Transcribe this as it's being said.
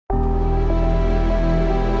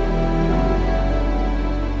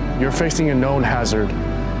you're facing a known hazard.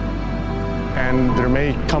 And there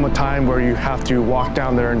may come a time where you have to walk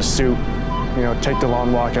down there in a suit, take the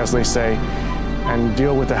long walk, as they say, and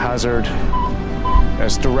deal with the hazard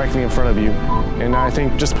that's directly in front of you. And I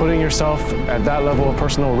think just putting yourself at that level of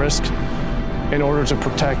personal risk in order to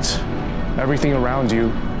protect everything around you,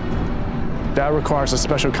 that requires a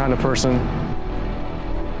special kind of person.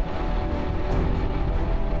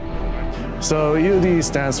 So EOD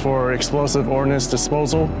stands for Explosive Ordnance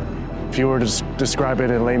Disposal. If you were to describe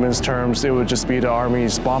it in layman's terms, it would just be the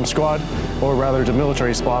Army's bomb squad, or rather the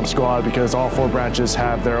military's bomb squad, because all 4 branches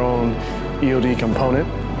have their own EOD component.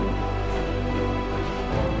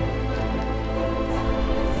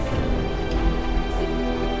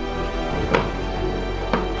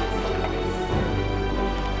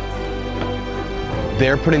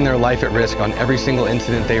 They're putting their life at risk on every single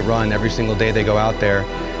incident they run, every single day they go out there,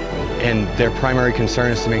 and their primary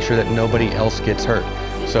concern is to make sure that nobody else gets hurt.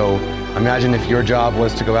 So imagine if your job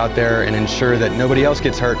was to go out there and ensure that nobody else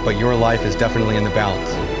gets hurt, but your life is definitely in the balance.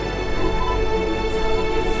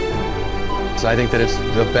 So I think that it's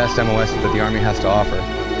the best MOS that the Army has to offer.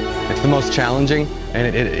 It's the most challenging,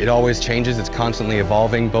 and it always changes. It's constantly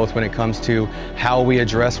evolving, both when it comes to how we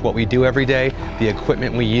address what we do every day, the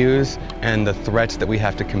equipment we use, and the threats that we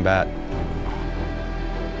have to combat.